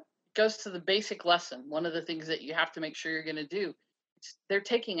valuable? It goes to the basic lesson. One of the things that you have to make sure you're going to do, they're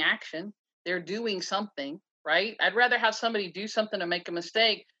taking action. They're doing something, right? I'd rather have somebody do something to make a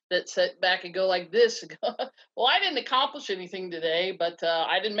mistake that sit back and go like this. Well, I didn't accomplish anything today, but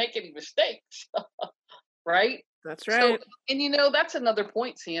I didn't make any mistakes, right? That's right. So, and that's another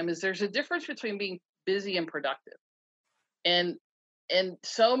point, Sam, is there's a difference between being busy and productive. And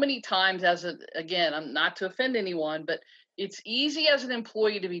so many times, again, I'm not to offend anyone, but it's easy as an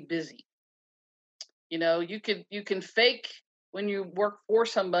employee to be busy. You can fake when you work for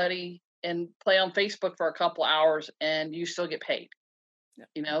somebody and play on Facebook for a couple hours and you still get paid.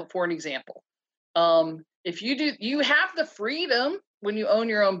 Yeah. For an example, if you have the freedom when you own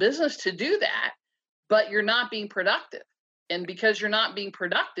your own business to do that, but you're not being productive. And because you're not being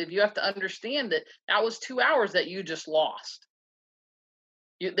productive, you have to understand that was 2 hours that you just lost.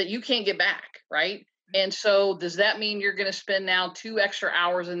 That you can't get back, right? And so does that mean you're going to spend now 2 extra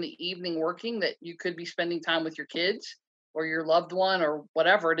hours in the evening working that you could be spending time with your kids or your loved one or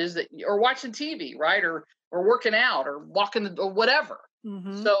whatever it is or watching TV, right? Or working out or walking or whatever.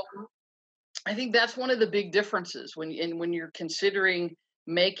 Mm-hmm. So I think that's one of the big differences when you're considering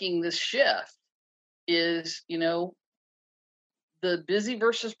making this shift is, the busy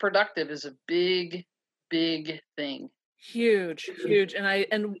versus productive is a big, big thing. Huge.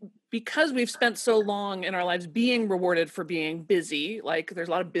 And because we've spent so long in our lives being rewarded for being busy, like there's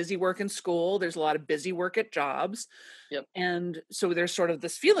a lot of busy work in school, there's a lot of busy work at jobs. Yep. And so there's sort of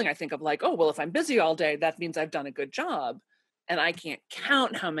this feeling, I think, of like, oh, well, if I'm busy all day, that means I've done a good job. And I can't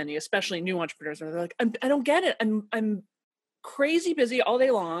count how many, especially new entrepreneurs, are like, I don't get it. I'm crazy busy all day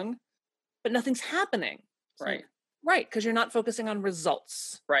long, but nothing's happening. Right. Right. Because you're not focusing on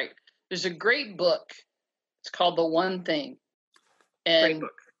results. Right. There's a great book. It's called The One Thing. And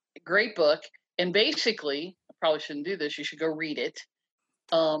great book. And basically, I probably shouldn't do this. You should go read it.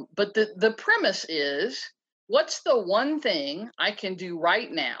 But the premise is, what's the one thing I can do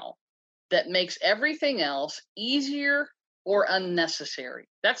right now that makes everything else easier or unnecessary?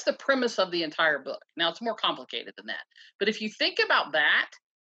 That's the premise of the entire book. Now, it's more complicated than that. But if you think about that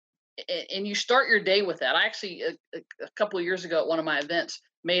and you start your day with that, I actually, a couple of years ago at one of my events,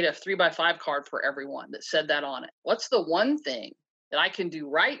 made a 3x5 card for everyone that said that on it. What's the one thing that I can do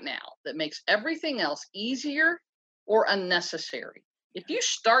right now that makes everything else easier or unnecessary? If you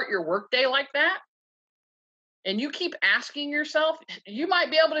start your workday like that and you keep asking yourself, you might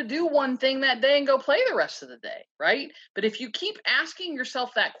be able to do one thing that day and go play the rest of the day, right? But if you keep asking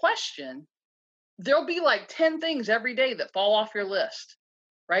yourself that question, there'll be like 10 things every day that fall off your list.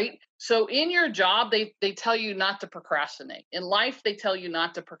 Right? So in your job, they tell you not to procrastinate. In life, they tell you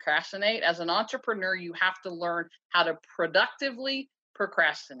not to procrastinate. As an entrepreneur, you have to learn how to productively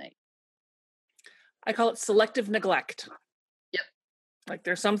procrastinate. I call it selective neglect. Yep. Like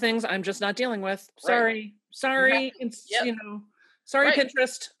there's some things I'm just not dealing with. Sorry. Sorry. It's, sorry, right.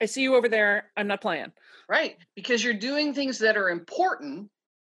 Pinterest. I see you over there. I'm not playing. Right. Because you're doing things that are important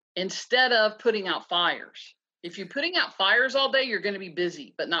instead of putting out fires. If you're putting out fires all day, you're going to be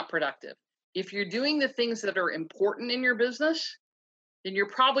busy, but not productive. If you're doing the things that are important in your business, then you're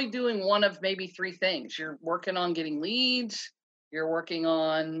probably doing one of maybe 3 things. You're working on getting leads, you're working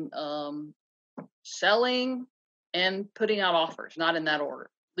on selling, and putting out offers, not in that order.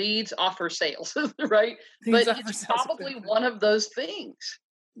 Leads, offers, sales, right? But it's probably one of those things.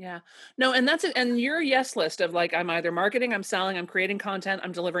 Yeah. No, and that's it. And your yes list of like, I'm either marketing, I'm selling, I'm creating content,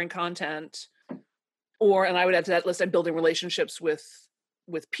 I'm delivering content. And I would add to that list, I'm building relationships with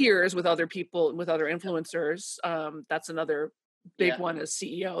peers, with other people, with other influencers. That's another big one as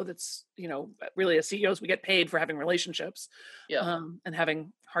CEO. That's, really as CEOs, we get paid for having relationships and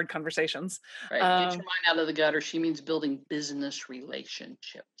having hard conversations. Right. Get your mind out of the gutter. She means building business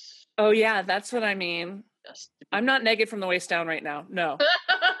relationships. Oh yeah, that's what I mean. I'm not naked from the waist down right now. No.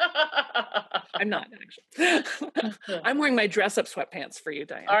 I'm not actually. I'm wearing my dress up sweatpants for you,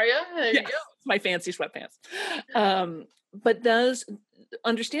 Diane. Are you? There you go. My fancy sweatpants. But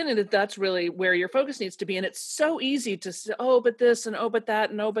understanding that that's really where your focus needs to be. And it's so easy to say, oh, but this and oh, but that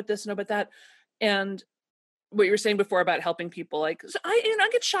and oh, but this and oh, but that. And what you were saying before about helping people, like I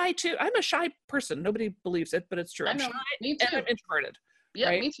get shy too. I'm a shy person. Nobody believes it, but it's true. I I'm know. shy Me too. and I'm introverted. Yeah,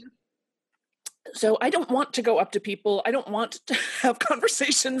 right? me too. So I don't want to go up to people. I don't want to have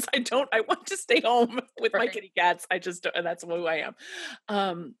conversations. I want to stay home with my kitty cats. And that's who I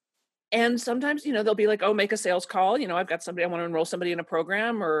am. And sometimes, they'll be like, oh, make a sales call. I've got somebody, I want to enroll somebody in a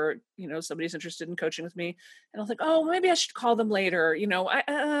program, or, somebody's interested in coaching with me. And I was like, oh, maybe I should call them later. Maybe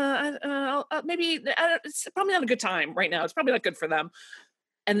it's probably not a good time right now. It's probably not good for them.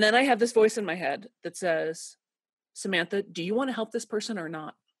 And then I have this voice in my head that says, Samantha, do you want to help this person or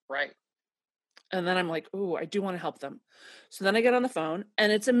not? Right. And then I'm like, oh, I do want to help them. So then I get on the phone, and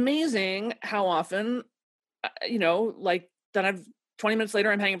it's amazing how often, then I've 20 minutes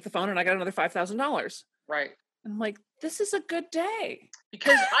later, I'm hanging up the phone and I got another $5,000. Right. I'm like, this is a good day.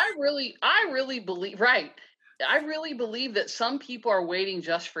 Because I really believe, right. I really believe that some people are waiting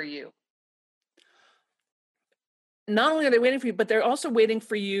just for you. Not only are they waiting for you, but they're also waiting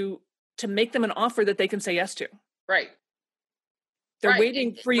for you to make them an offer that they can say yes to. Right. They're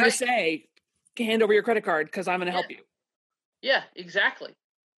waiting for you to say, hand over your credit card because I'm going to help you. Yeah, exactly.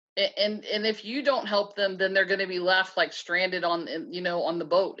 And if you don't help them, then they're going to be left like stranded on the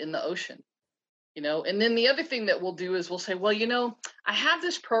boat in the ocean, and then the other thing that we'll do is we'll say, well, I have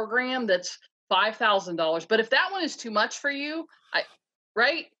this program that's $5,000, but if that one is too much for you,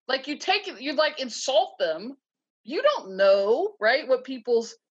 right? Like you take it, you like insult them. You don't know, right? What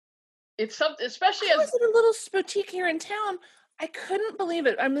it's something, especially I was at a little boutique here in town. I couldn't believe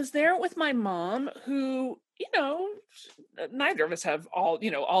it. I was there with my mom who, neither of us have all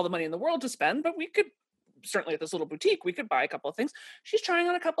the money in the world to spend, but we could certainly at this little boutique, we could buy a couple of things. She's trying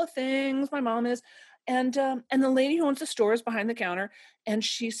on a couple of things. My mom is. And the lady who owns the store is behind the counter, and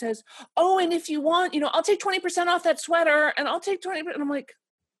she says, oh, and if you want, I'll take 20% off that sweater, and I'll take 20%. And I'm like,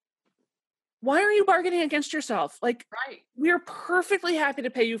 why are you bargaining against yourself? Like, right. We're perfectly happy to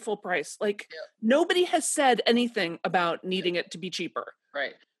pay you full price. Like, nobody has said anything about needing it to be cheaper.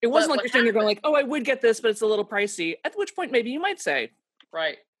 Right. It wasn't like you're saying, you're going like, oh, I would get this, but it's a little pricey. At which point maybe you might say,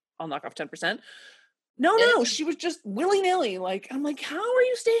 right, I'll knock off 10%. No, she was just willy-nilly. Like, I'm like, how are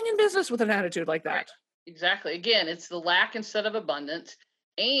you staying in business with an attitude like that? Right. Exactly. Again, it's the lack instead of abundance.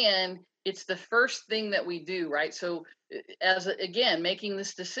 And it's the first thing that we do, right? So again, making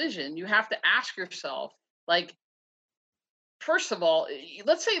this decision, you have to ask yourself, like, first of all,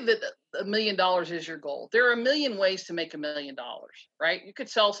 let's say that $1 million is your goal. There are a million ways to make $1 million, right? You could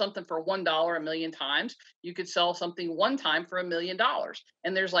sell something for $1 a million times. You could sell something one time for $1 million.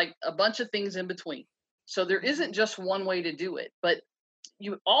 And there's like a bunch of things in between. So there isn't just one way to do it, but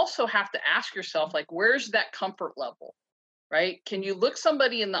you also have to ask yourself, like, where's that comfort level, right? Can you look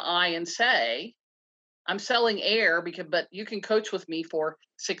somebody in the eye and say, I'm selling air but you can coach with me for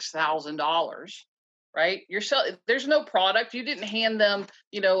 $6,000, right? There's no product. You didn't hand them,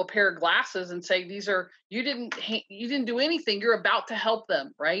 a pair of glasses and say, you didn't do anything. You're about to help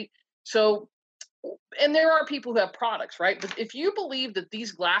them, right? So, and there are people who have products, right? But if you believe that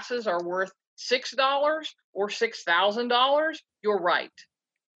these glasses are worth $6 or $6,000, you're right.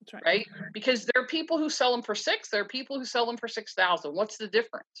 That's right. Right? Because there are people who sell them for $6,000. There are people who sell them for $6,000. What's the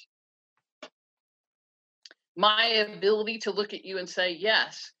difference? My ability to look at you and say,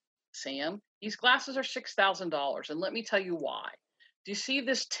 yes, Sam, these glasses are $6,000. And let me tell you why. Do you see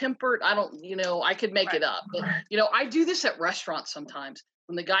this tempered? I could make it up. But, I do this at restaurants sometimes.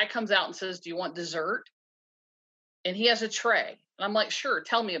 When the guy comes out and says, do you want dessert? And he has a tray. And I'm like, sure,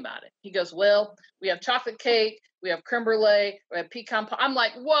 tell me about it. He goes, well, we have chocolate cake, we have creme brulee, we have pecan pie. I'm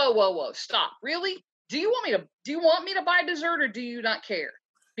like, whoa, stop. Really? Do you want me to buy dessert, or do you not care?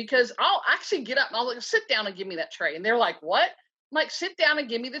 Because I'll actually get up and I'll like, sit down and give me that tray. And they're like, what? I'm like, sit down and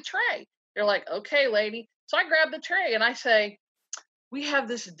give me the tray. They're like, okay, lady. So I grab the tray and I say, we have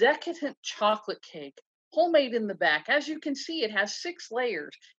this decadent chocolate cake, homemade in the back. As you can see, it has 6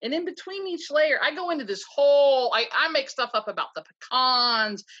 layers. And in between each layer, I go into this whole, I make stuff up about the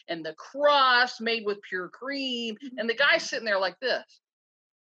pecans and the crust made with pure cream. And the guy's sitting there like this.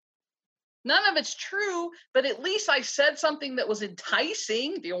 None of it's true, but at least I said something that was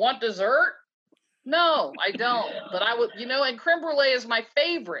enticing. Do you want dessert? No, I don't. But I would, and creme brulee is my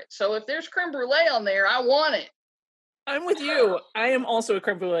favorite. So if there's creme brulee on there, I want it. I'm with you. I am also a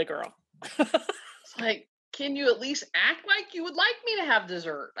creme brulee girl. It's like, can you at least act like you would like me to have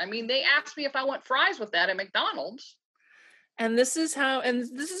dessert? I mean, they asked me if I want fries with that at McDonald's. And this is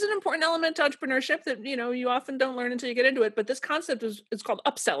an important element to entrepreneurship that, you often don't learn until you get into it. But this concept it's called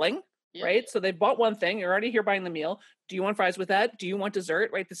upselling, Yep. right? So they bought one thing, you're already here buying the meal. Do you want fries with that? Do you want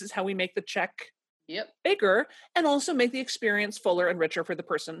dessert? Right? This is how we make the check Yep. bigger and also make the experience fuller and richer for the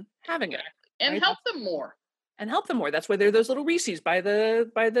person having it. And right? help them more. And help them more. That's why there are those little Reese's by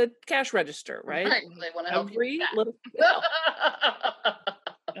the cash register, right? Right. They want to help you.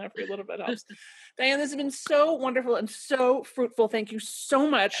 Every little bit helps. Diane, this has been so wonderful and so fruitful. Thank you so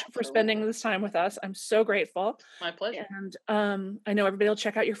much for spending this time with us. I'm so grateful. My pleasure. And I know everybody will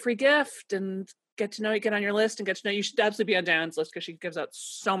check out your free gift and get on your list and get to know. You should absolutely be on Diane's list because she gives out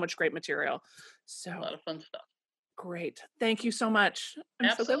so much great material. So a lot of fun stuff. Great. Thank you so much. I'm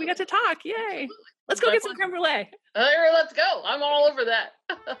Absolutely. so glad we got to talk. Yay. Absolutely. Let's go get some creme brulee. Let's go. I'm all over that.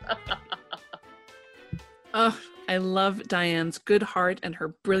 Oh, I love Diane's good heart and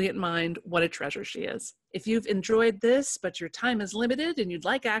her brilliant mind. What a treasure she is. If you've enjoyed this, but your time is limited and you'd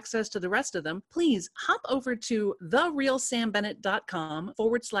like access to the rest of them, please hop over to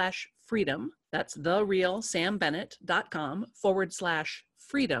therealsambennett.com/freedom. That's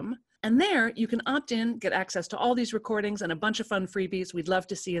therealsambennett.com/freedom. And there you can opt in, get access to all these recordings and a bunch of fun freebies. We'd love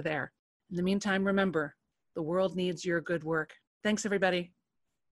to see you there. In the meantime, remember, the world needs your good work. Thanks, everybody.